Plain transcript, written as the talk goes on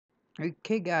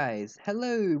Okay guys,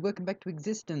 hello, welcome back to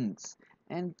Existence,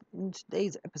 and in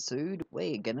today's episode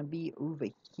we're gonna be over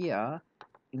here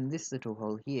in this little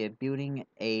hole here building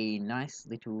a nice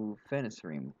little furnace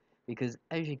room, because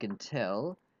as you can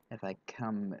tell, if I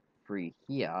come through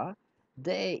here,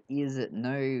 there is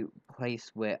no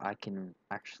place where I can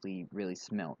actually really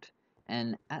smelt,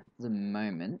 and at the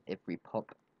moment if we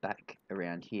pop back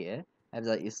around here, I have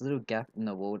like this little gap in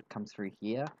the wall that comes through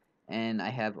here, and I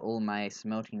have all my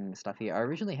smelting stuff here. I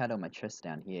originally had all my chests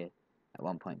down here at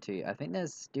one point too. I think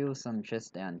there's still some chests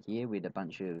down here with a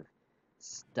bunch of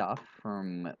stuff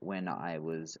from when I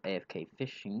was AFK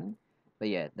fishing. But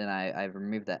yeah, then I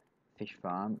removed that fish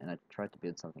farm and I tried to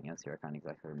build something else here. I can't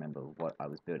exactly remember what I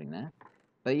was building there.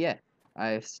 But yeah,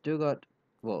 I've still got,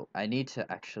 well, I need to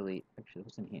actually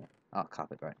what's in here? Oh,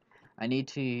 carpet, right. I need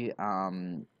to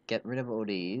get rid of all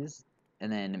these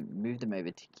and then move them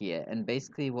over to here. And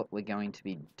basically what we're going to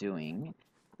be doing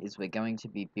is we're going to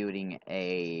be building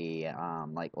a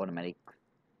like automatic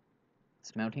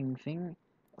smelting thing,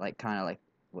 like kind of like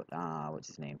what what's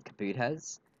his name, Kabood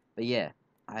has. But yeah,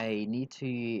 I need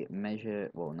to measure,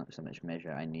 well, not so much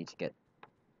measure, I need to get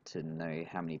to know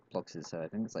how many blocks it is. So I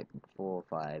think it's like 4,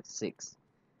 5, 6.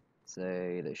 So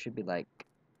there should be like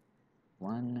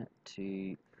 1,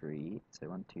 2, 3. So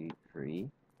 1, 2, 3.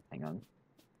 Hang on.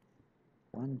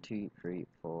 1, 2, 3,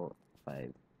 4,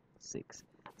 5, 6.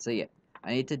 So yeah,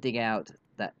 I need to dig out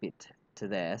that bit to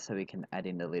there so we can add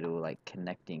in the little like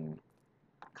connecting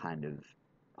kind of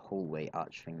hallway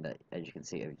arch thing that, as you can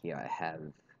see over here, I have.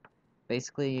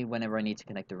 Basically, whenever I need to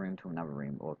connect a room to another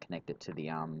room or connect it to the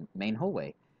main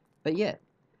hallway. But yeah,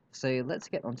 so let's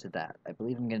get onto that. I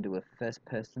believe I'm going to do a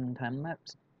first-person time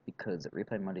lapse because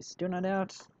replay mode is still not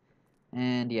out.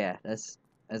 And yeah, that's,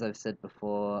 as I've said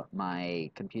before, my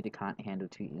computer can't handle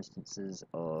 2 instances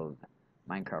of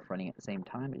Minecraft running at the same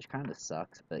time, which kind of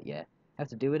sucks, but yeah, have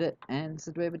to do with it, and this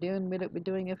is where we're doing with it. We're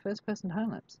doing a first-person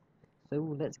time-lapse.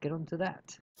 So let's get on to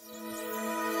that.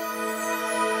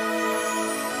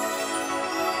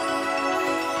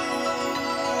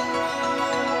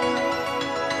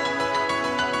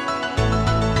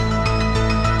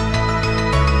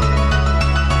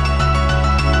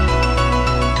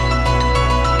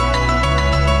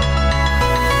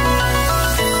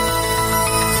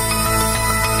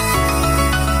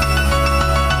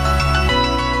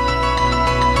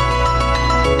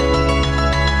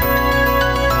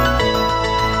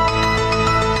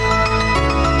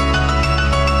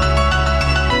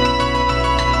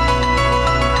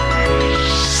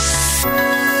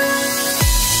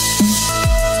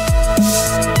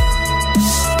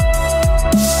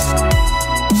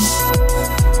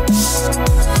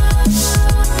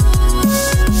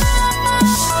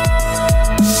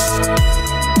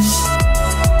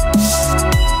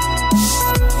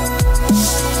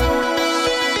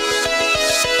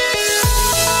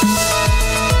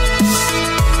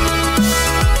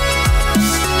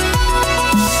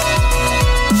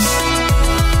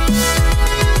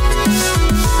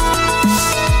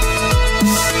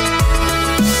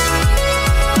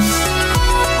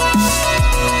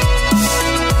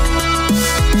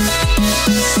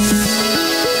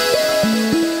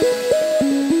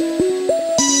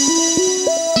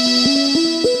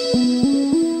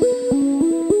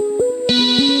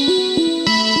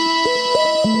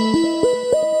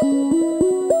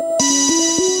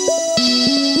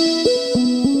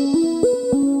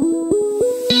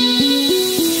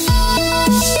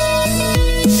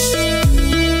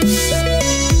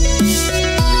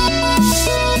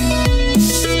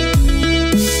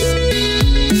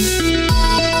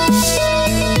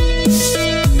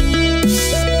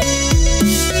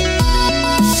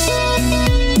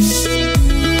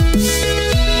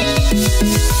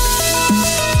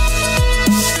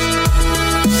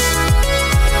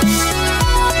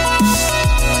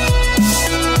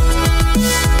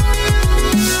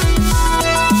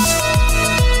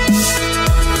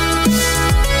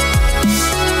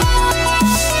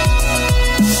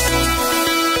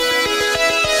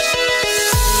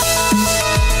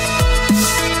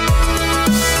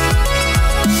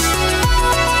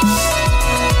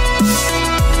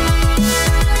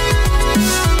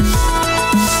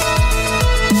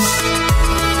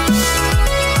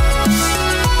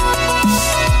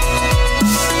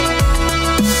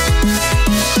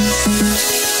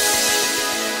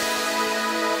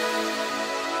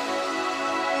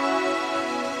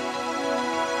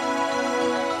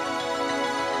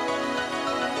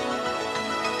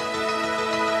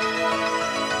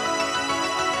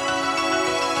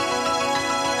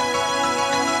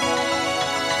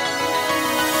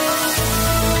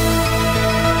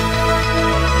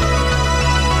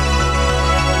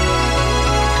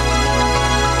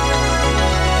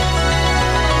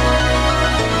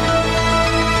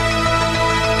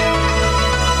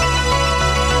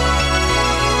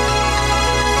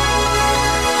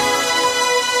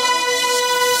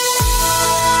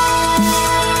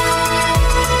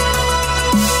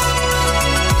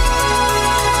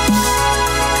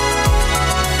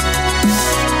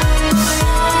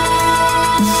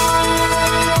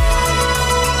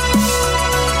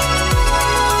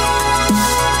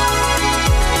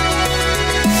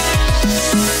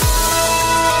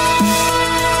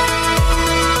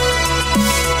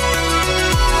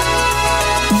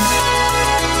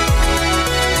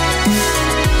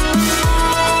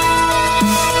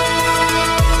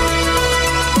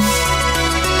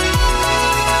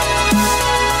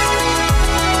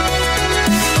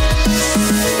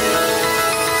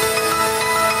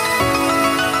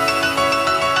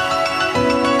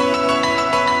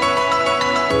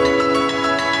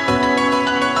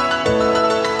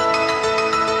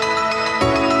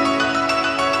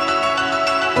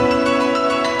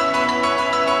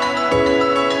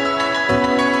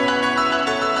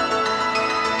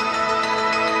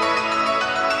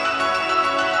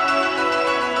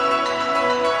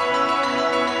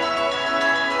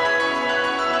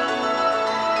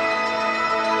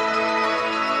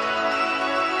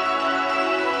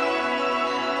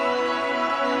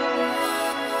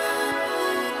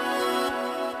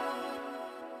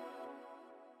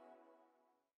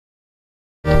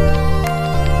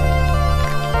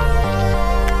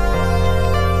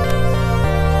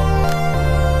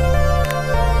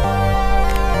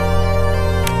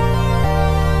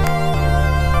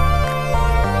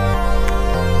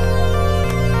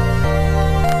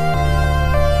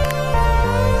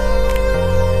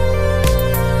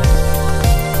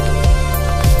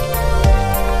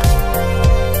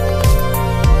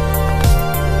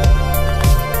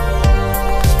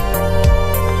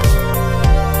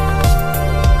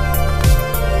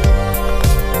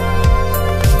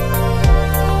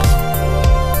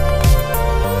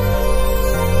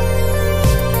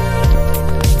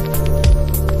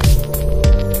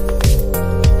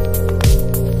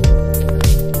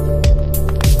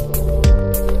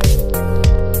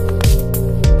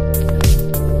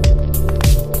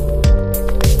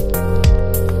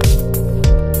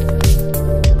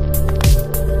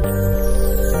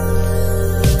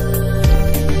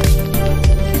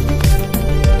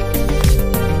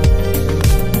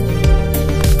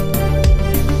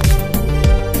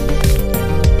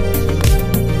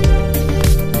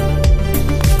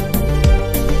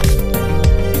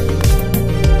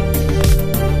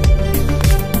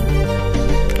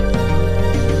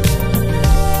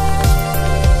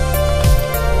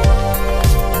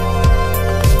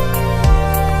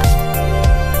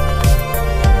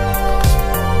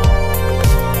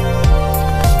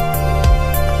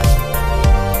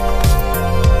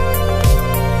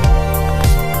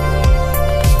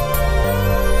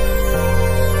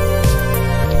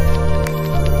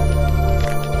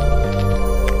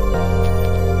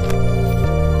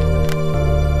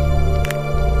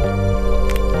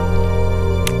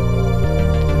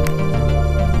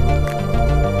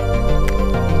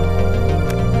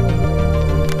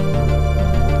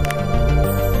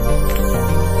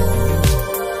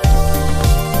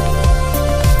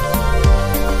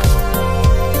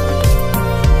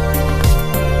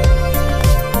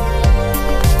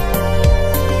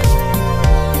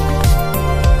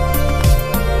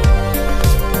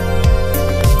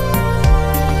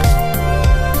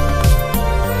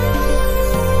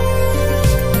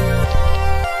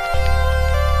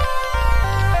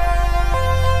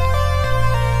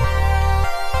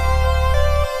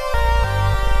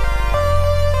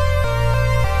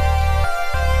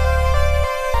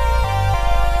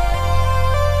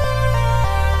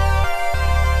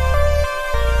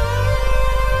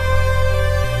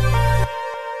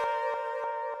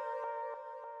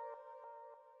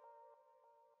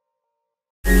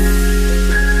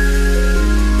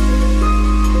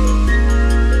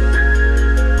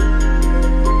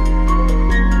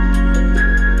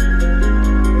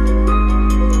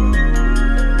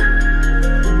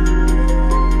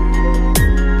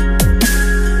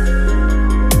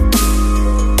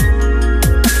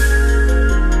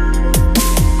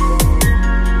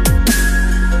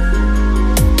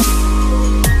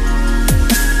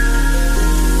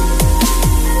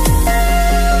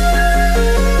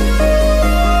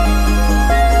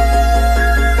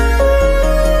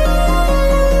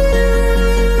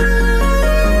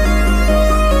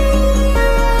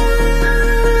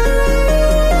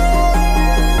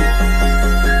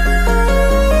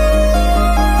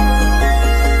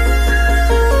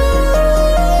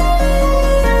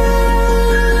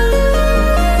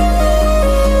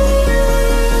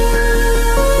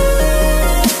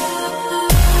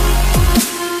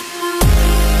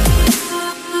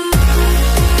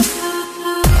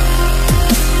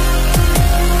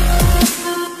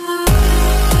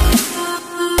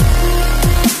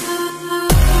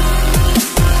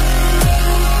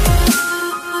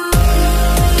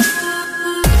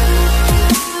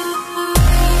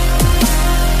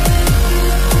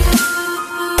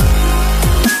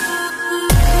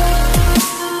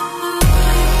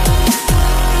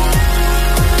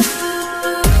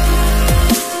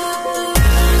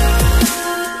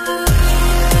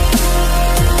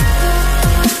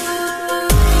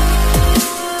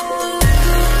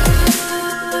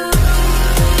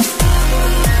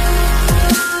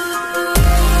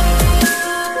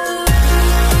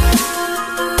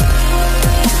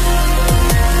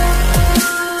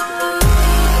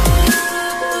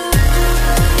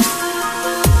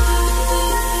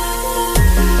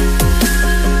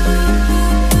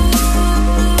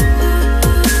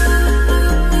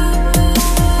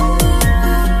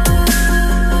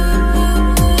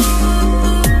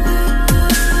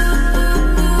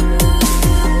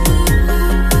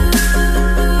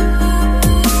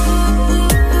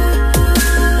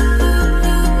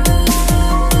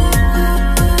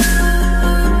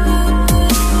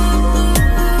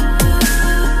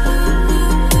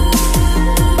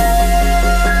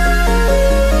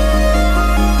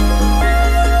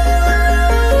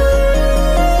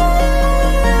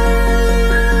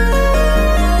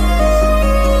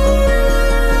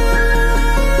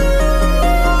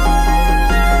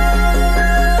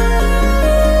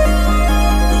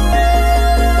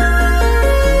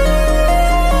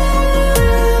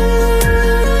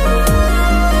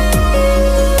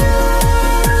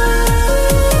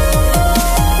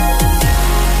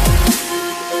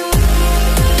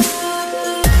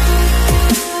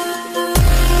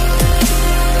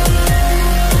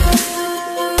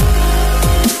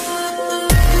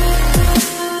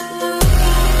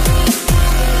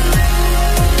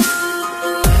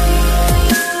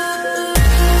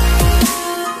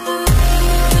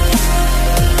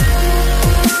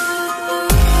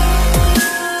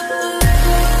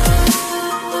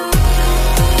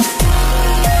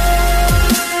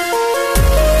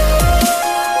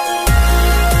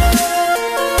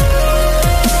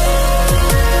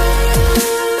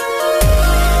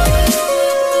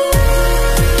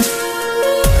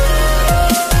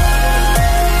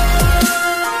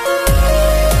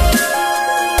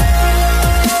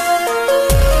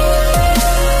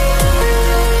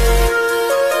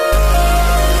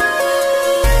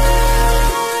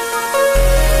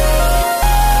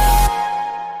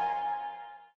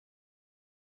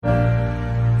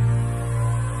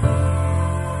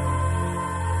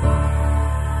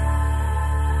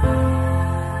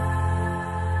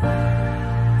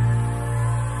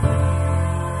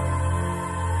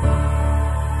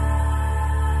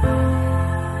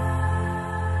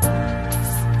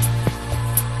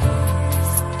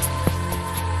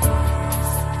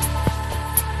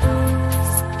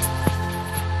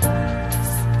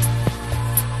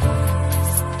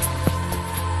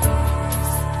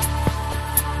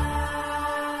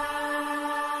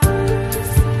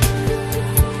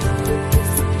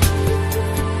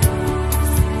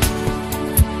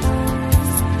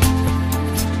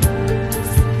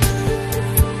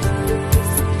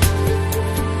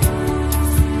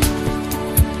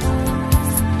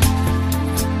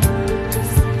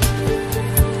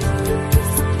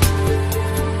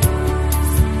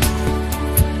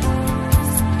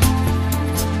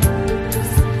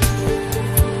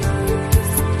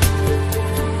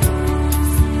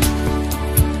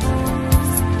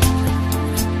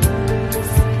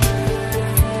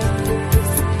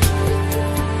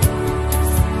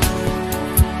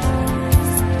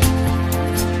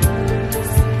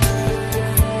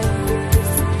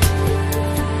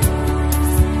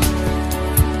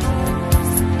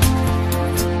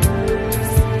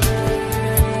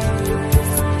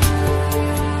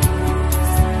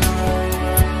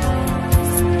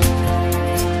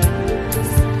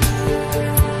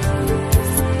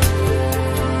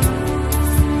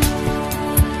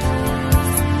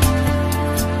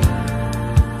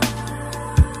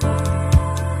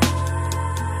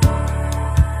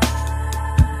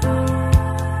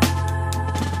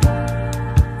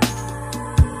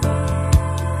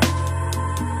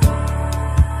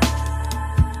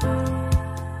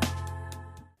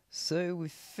 So we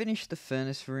finished the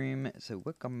furnace room, so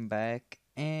welcome back.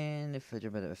 And if I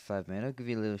jump out of 5 minutes, I'll give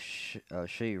you a little I'll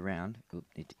show you around. Oop,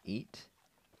 need to eat.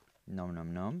 Nom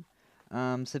nom nom.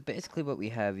 So basically what we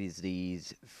have is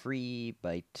these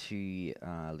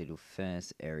 3x2 little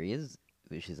furnace areas,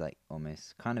 which is like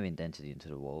almost kind of indented into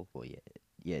the wall. Well,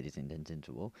 yeah, it is indented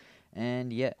into the wall.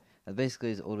 And yeah, that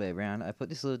basically is all the way around. I put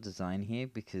this little design here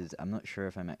because I'm not sure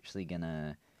if I'm actually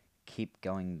gonna keep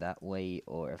going that way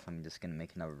or if I'm just gonna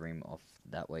make another room off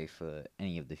that way for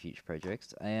any of the future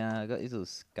projects. I got these little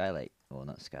skylight, or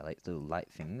not skylights, little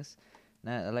light things.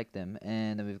 Now I like them.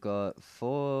 And then we've got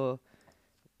 4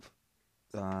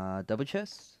 double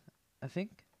chests, I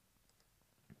think.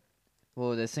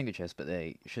 Well, they're single chests, but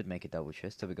they should make a double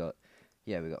chest. So we got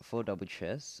 4 double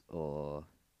chests, or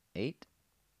 8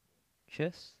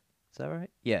 chests. Is that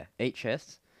right? Yeah, 8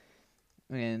 chests.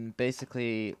 And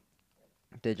basically,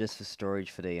 they're just for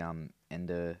storage for the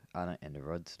ender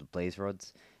rods, the blaze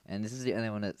rods. And this is the only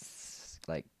one that's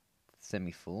like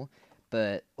semi full,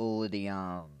 but all of the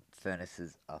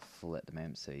furnaces are full at the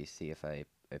moment. So you see, if I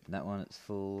open that one, it's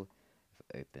full. If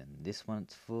I open this one,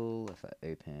 it's full. If I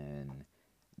open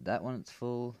that one, it's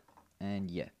full. And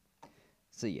yeah,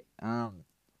 so yeah,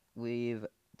 we've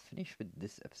finished with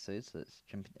this episode. So let's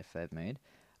jump into F5 mode.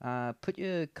 Put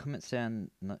your comments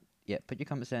down. Put your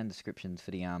comments down in the descriptions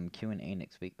for the Q&A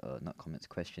next week, or not comments,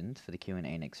 questions for the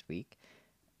Q&A next week.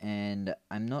 And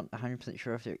I'm not 100%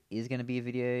 sure if there is going to be a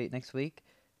video next week,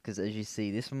 because as you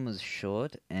see, this one was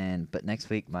short, but next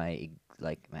week my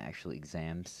actual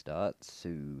exam starts, so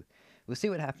we'll see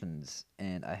what happens.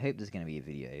 And I hope there's going to be a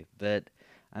video, but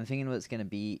I'm thinking what it's going to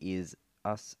be is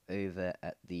us over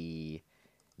at the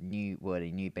new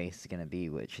base is going to be,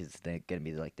 which is going to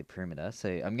be like the perimeter. So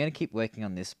I'm going to keep working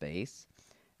on this base,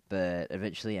 but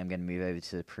eventually I'm going to move over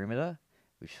to the perimeter,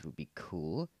 which will be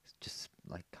cool. It's just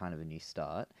like kind of a new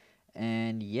start.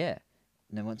 And yeah,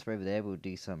 and then once we're over there, we'll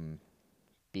do some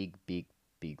big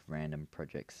random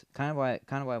projects. Kind of why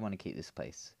I want to keep this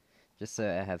place, just so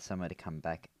I have somewhere to come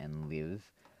back and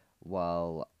live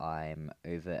while I'm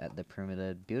over at the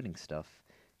perimeter building stuff.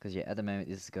 Because yeah, at the moment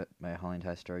this has got my whole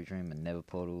entire storage room and nether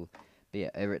portal. But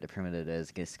yeah, over at the perimeter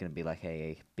there's just going to be like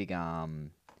a big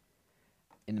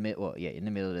in the middle. Well, yeah, in the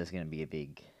middle there's going to be a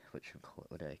big, what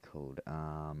are they called?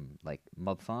 Like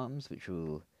mob farms, which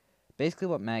will basically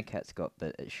what MadCat's got,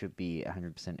 but it should be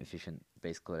 100% efficient.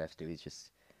 Basically what I have to do is just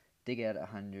dig out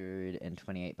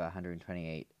 128 by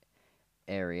 128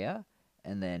 area,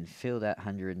 and then fill that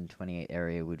 128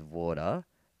 area with water,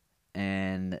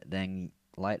 and then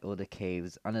light all the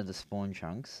caves under the spawn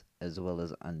chunks, as well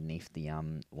as underneath the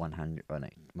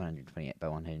 128 by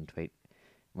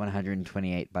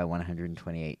 128 by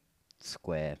 128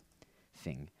 square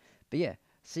thing. But yeah,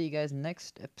 see you guys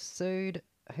next episode.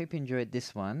 I hope you enjoyed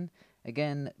this one.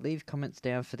 Again, leave comments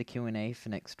down for the Q&A for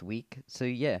next week. So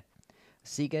yeah,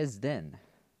 see you guys then.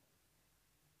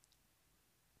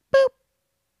 Boop!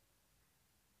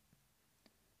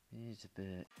 Here's a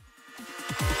bit.